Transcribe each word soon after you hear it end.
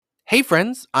Hey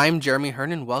friends, I'm Jeremy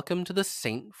Hearn and welcome to the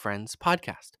Saint Friends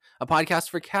podcast, a podcast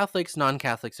for Catholics,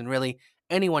 non-Catholics, and really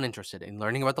anyone interested in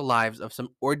learning about the lives of some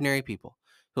ordinary people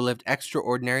who lived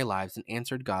extraordinary lives and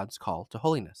answered God's call to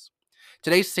holiness.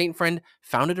 Today's Saint Friend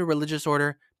founded a religious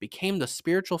order, became the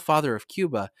spiritual father of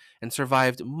Cuba, and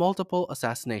survived multiple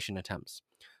assassination attempts.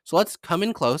 So let's come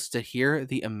in close to hear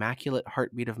the immaculate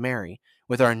heartbeat of Mary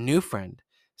with our new friend,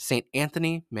 Saint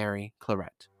Anthony Mary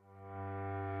Claret.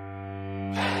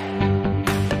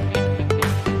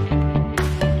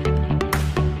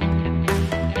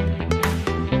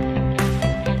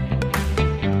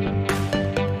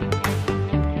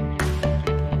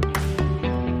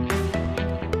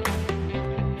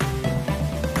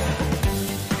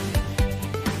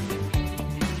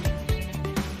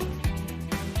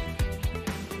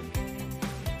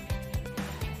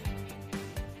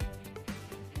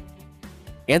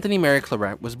 Anthony Mary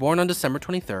Claret was born on December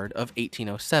 23rd of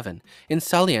 1807 in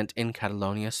Sallent in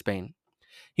Catalonia, Spain.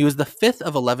 He was the fifth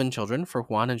of 11 children for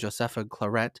Juan and Josefa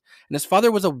Claret, and his father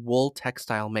was a wool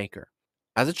textile maker.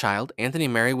 As a child, Anthony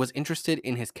Mary was interested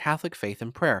in his Catholic faith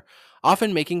and prayer,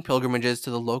 often making pilgrimages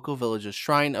to the local village's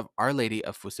shrine of Our Lady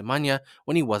of Fusimania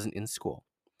when he wasn't in school.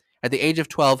 At the age of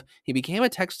 12, he became a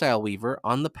textile weaver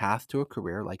on the path to a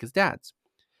career like his dad's.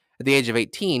 At the age of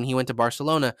 18, he went to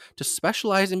Barcelona to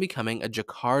specialize in becoming a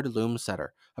jacquard loom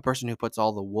setter, a person who puts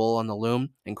all the wool on the loom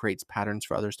and creates patterns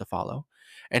for others to follow.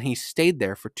 And he stayed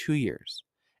there for 2 years.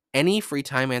 Any free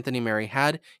time Anthony Mary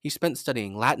had, he spent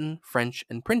studying Latin, French,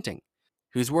 and printing.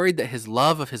 He was worried that his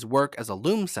love of his work as a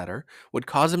loom setter would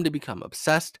cause him to become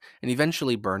obsessed and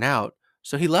eventually burn out,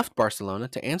 so he left Barcelona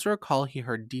to answer a call he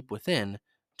heard deep within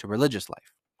to religious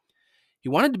life. He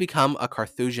wanted to become a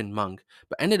Carthusian monk,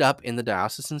 but ended up in the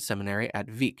diocesan seminary at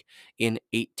Vic in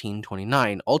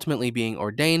 1829, ultimately being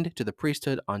ordained to the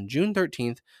priesthood on June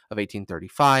 13th of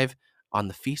 1835 on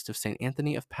the feast of St.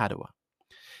 Anthony of Padua.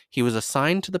 He was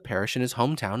assigned to the parish in his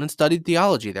hometown and studied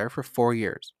theology there for 4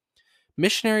 years.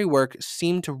 Missionary work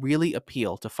seemed to really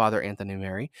appeal to Father Anthony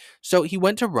Mary, so he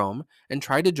went to Rome and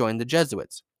tried to join the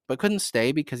Jesuits, but couldn't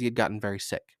stay because he had gotten very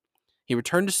sick. He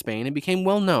returned to Spain and became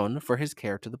well known for his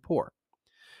care to the poor.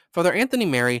 Father Anthony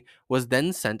Mary was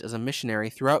then sent as a missionary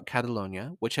throughout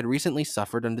Catalonia, which had recently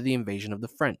suffered under the invasion of the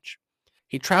French.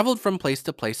 He traveled from place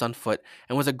to place on foot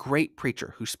and was a great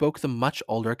preacher who spoke the much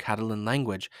older Catalan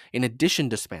language in addition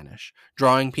to Spanish,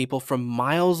 drawing people from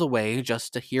miles away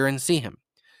just to hear and see him.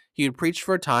 He would preach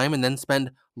for a time and then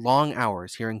spend long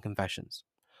hours hearing confessions.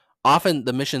 Often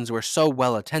the missions were so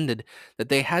well attended that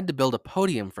they had to build a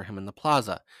podium for him in the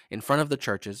plaza, in front of the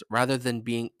churches, rather than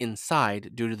being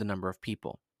inside due to the number of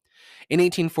people. In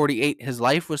 1848, his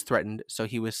life was threatened, so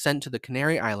he was sent to the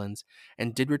Canary Islands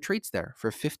and did retreats there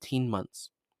for 15 months.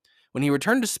 When he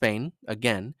returned to Spain,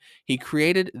 again, he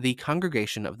created the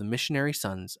Congregation of the Missionary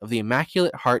Sons of the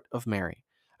Immaculate Heart of Mary,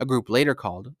 a group later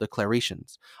called the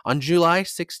Claretians, on July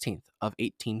 16th of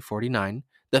 1849,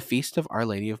 the feast of Our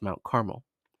Lady of Mount Carmel.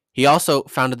 He also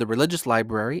founded the religious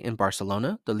library in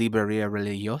Barcelona, the Libreria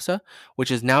Religiosa, which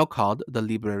is now called the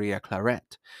Libreria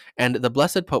Claret, and the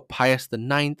Blessed Pope Pius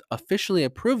IX officially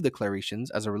approved the Claretians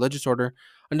as a religious order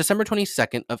on December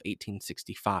 22nd of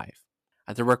 1865.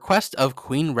 At the request of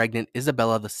Queen Regnant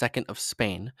Isabella II of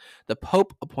Spain, the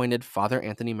Pope appointed Father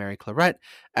Anthony Mary Claret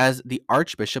as the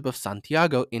Archbishop of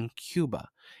Santiago in Cuba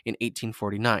in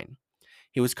 1849.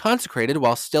 He was consecrated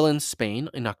while still in Spain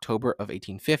in October of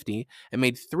 1850 and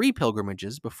made 3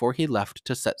 pilgrimages before he left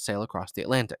to set sail across the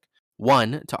Atlantic.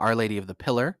 One to Our Lady of the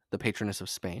Pillar, the patroness of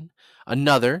Spain,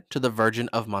 another to the Virgin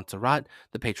of Montserrat,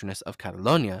 the patroness of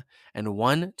Catalonia, and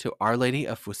one to Our Lady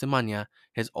of Fusimania,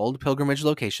 his old pilgrimage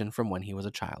location from when he was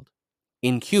a child.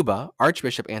 In Cuba,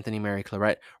 Archbishop Anthony Mary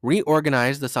Claret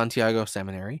reorganized the Santiago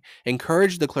Seminary,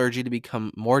 encouraged the clergy to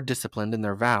become more disciplined in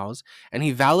their vows, and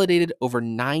he validated over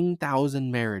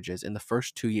 9,000 marriages in the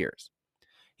first 2 years.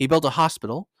 He built a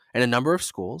hospital and a number of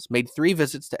schools, made 3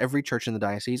 visits to every church in the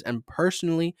diocese, and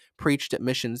personally preached at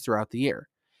missions throughout the year.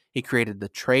 He created the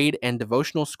trade and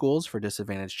devotional schools for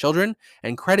disadvantaged children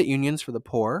and credit unions for the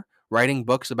poor, writing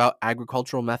books about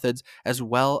agricultural methods as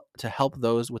well to help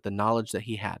those with the knowledge that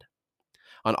he had.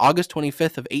 On August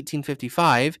 25th of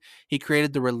 1855, he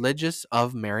created the Religious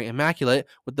of Mary Immaculate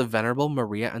with the Venerable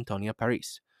Maria Antonia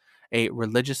Paris, a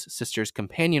religious sisters'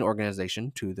 companion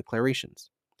organization to the Claretians.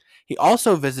 He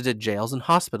also visited jails and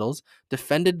hospitals,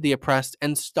 defended the oppressed,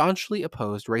 and staunchly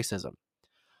opposed racism.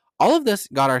 All of this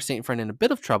got our Saint Friend in a bit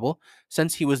of trouble,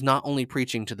 since he was not only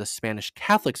preaching to the Spanish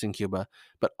Catholics in Cuba,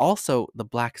 but also the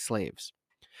black slaves.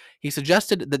 He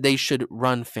suggested that they should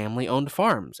run family-owned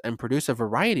farms and produce a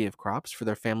variety of crops for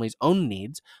their family's own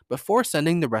needs before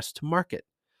sending the rest to market.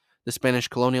 The Spanish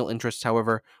colonial interests,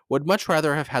 however, would much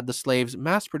rather have had the slaves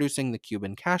mass-producing the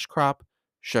Cuban cash crop,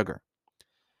 sugar.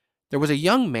 There was a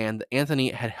young man that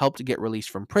Anthony had helped get released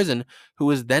from prison who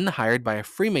was then hired by a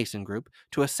Freemason group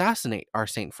to assassinate our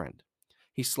saint friend.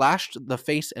 He slashed the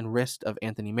face and wrist of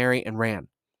Anthony Mary and ran.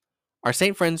 Our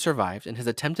saint friend survived, and his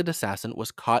attempted assassin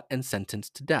was caught and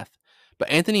sentenced to death, but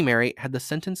Anthony Mary had the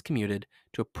sentence commuted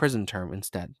to a prison term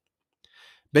instead.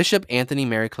 Bishop Anthony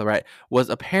Mary Claret was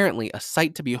apparently a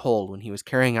sight to behold when he was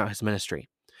carrying out his ministry.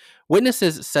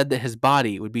 Witnesses said that his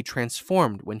body would be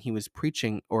transformed when he was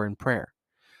preaching or in prayer,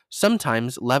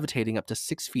 sometimes levitating up to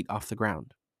 6 feet off the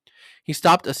ground. He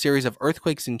stopped a series of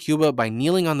earthquakes in Cuba by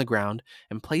kneeling on the ground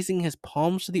and placing his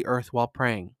palms to the earth while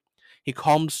praying. He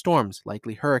calmed storms,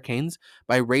 likely hurricanes,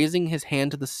 by raising his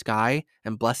hand to the sky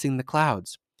and blessing the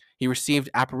clouds. He received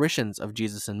apparitions of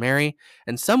Jesus and Mary,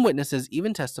 and some witnesses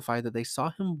even testified that they saw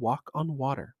him walk on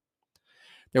water.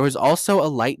 There was also a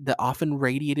light that often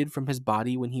radiated from his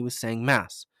body when he was saying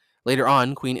Mass. Later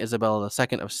on, Queen Isabella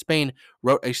II of Spain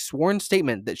wrote a sworn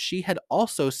statement that she had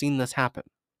also seen this happen.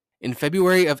 In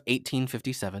February of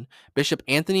 1857, Bishop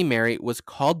Anthony Mary was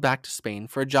called back to Spain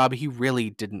for a job he really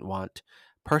didn't want: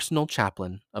 personal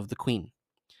chaplain of the Queen.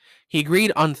 He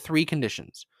agreed on 3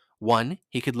 conditions. 1,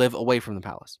 he could live away from the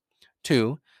palace.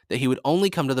 2, that he would only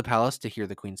come to the palace to hear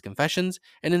the Queen's confessions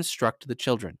and instruct the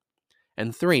children.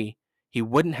 And 3, he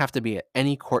wouldn't have to be at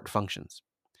any court functions.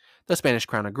 The Spanish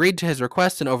crown agreed to his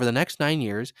request, and over the next 9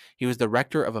 years, he was the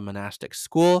rector of a monastic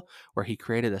school where he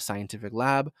created a scientific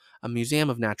lab, a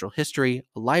museum of natural history,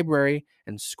 a library,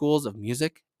 and schools of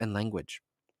music and language.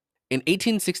 In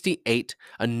 1868,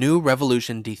 a new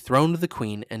revolution dethroned the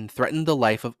Queen and threatened the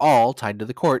life of all tied to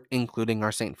the court, including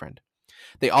our saint friend.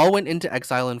 They all went into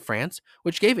exile in France,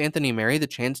 which gave Anthony Mary the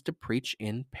chance to preach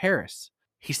in Paris.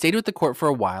 He stayed with the court for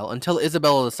a while until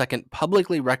Isabella II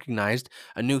publicly recognized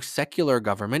a new secular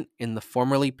government in the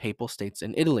formerly papal states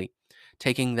in Italy,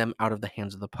 taking them out of the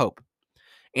hands of the Pope.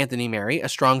 Anthony Mary, a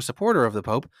strong supporter of the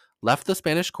Pope, left the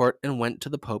Spanish court and went to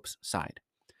the Pope's side.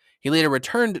 He later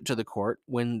returned to the court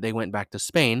when they went back to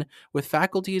Spain with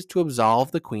faculties to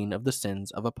absolve the Queen of the sins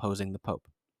of opposing the Pope.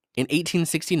 In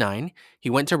 1869, he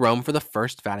went to Rome for the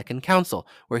First Vatican Council,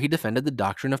 where he defended the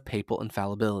doctrine of papal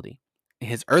infallibility.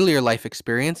 His earlier life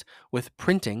experience with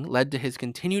printing led to his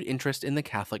continued interest in the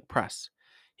Catholic press.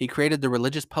 He created the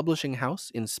Religious Publishing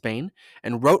House in Spain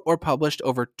and wrote or published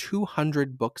over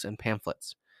 200 books and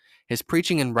pamphlets. His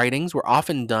preaching and writings were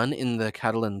often done in the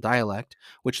Catalan dialect,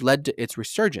 which led to its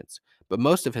resurgence, but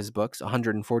most of his books,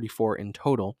 144 in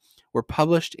total, were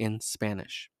published in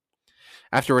Spanish.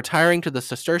 After retiring to the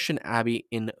Cistercian abbey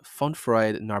in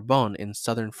Fontfroid-Narbonne in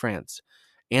southern France,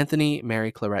 Anthony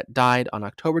Mary Claret died on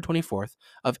October 24th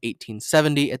of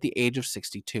 1870 at the age of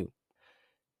 62.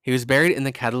 He was buried in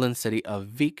the Catalan city of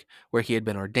Vic, where he had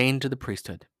been ordained to the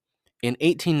priesthood. In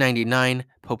 1899,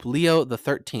 Pope Leo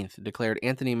XIII declared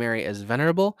Anthony Mary as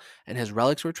venerable, and his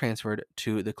relics were transferred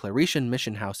to the Claretian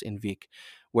Mission House in Vic,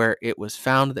 where it was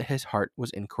found that his heart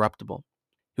was incorruptible.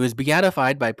 He was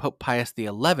beatified by Pope Pius XI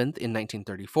in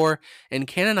 1934 and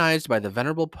canonized by the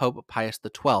Venerable Pope Pius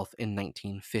XII in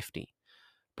 1950.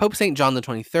 Pope St. John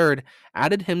XXIII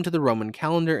added him to the Roman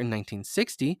calendar in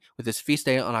 1960 with his feast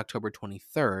day on October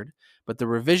 23rd, but the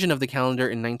revision of the calendar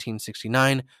in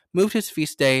 1969 moved his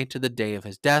feast day to the day of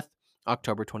his death,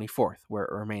 October 24th, where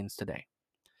it remains today.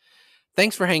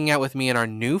 Thanks for hanging out with me and our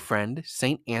new friend,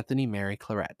 St. Anthony Mary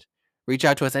Claret. Reach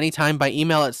out to us anytime by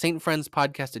email at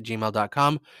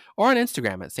saintfriendspodcast@gmail.com or on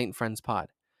Instagram at saintfriendspod.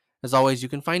 As always, you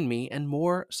can find me and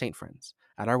more Saint Friends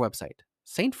at our website,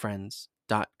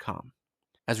 saintfriends.com.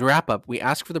 As we wrap up, we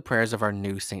ask for the prayers of our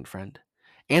new saint friend.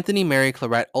 Anthony Mary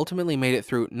Claret ultimately made it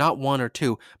through not 1 or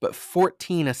 2, but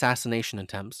 14 assassination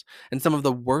attempts and some of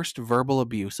the worst verbal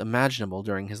abuse imaginable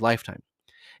during his lifetime.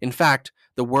 In fact,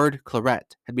 the word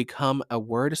claret had become a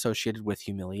word associated with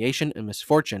humiliation and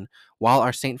misfortune while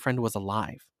our saint friend was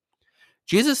alive.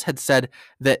 Jesus had said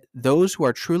that those who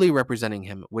are truly representing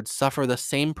him would suffer the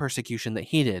same persecution that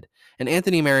he did, and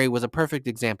Anthony Mary was a perfect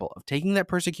example of taking that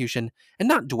persecution and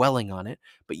not dwelling on it,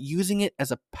 but using it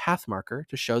as a path marker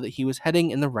to show that he was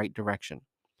heading in the right direction.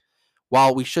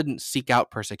 While we shouldn't seek out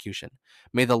persecution,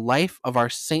 may the life of our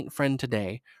saint friend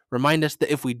today remind us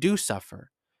that if we do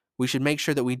suffer, we should make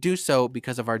sure that we do so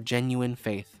because of our genuine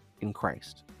faith in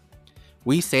Christ.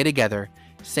 We say together,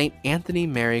 St. Anthony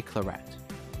Mary Claret,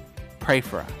 pray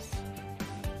for us.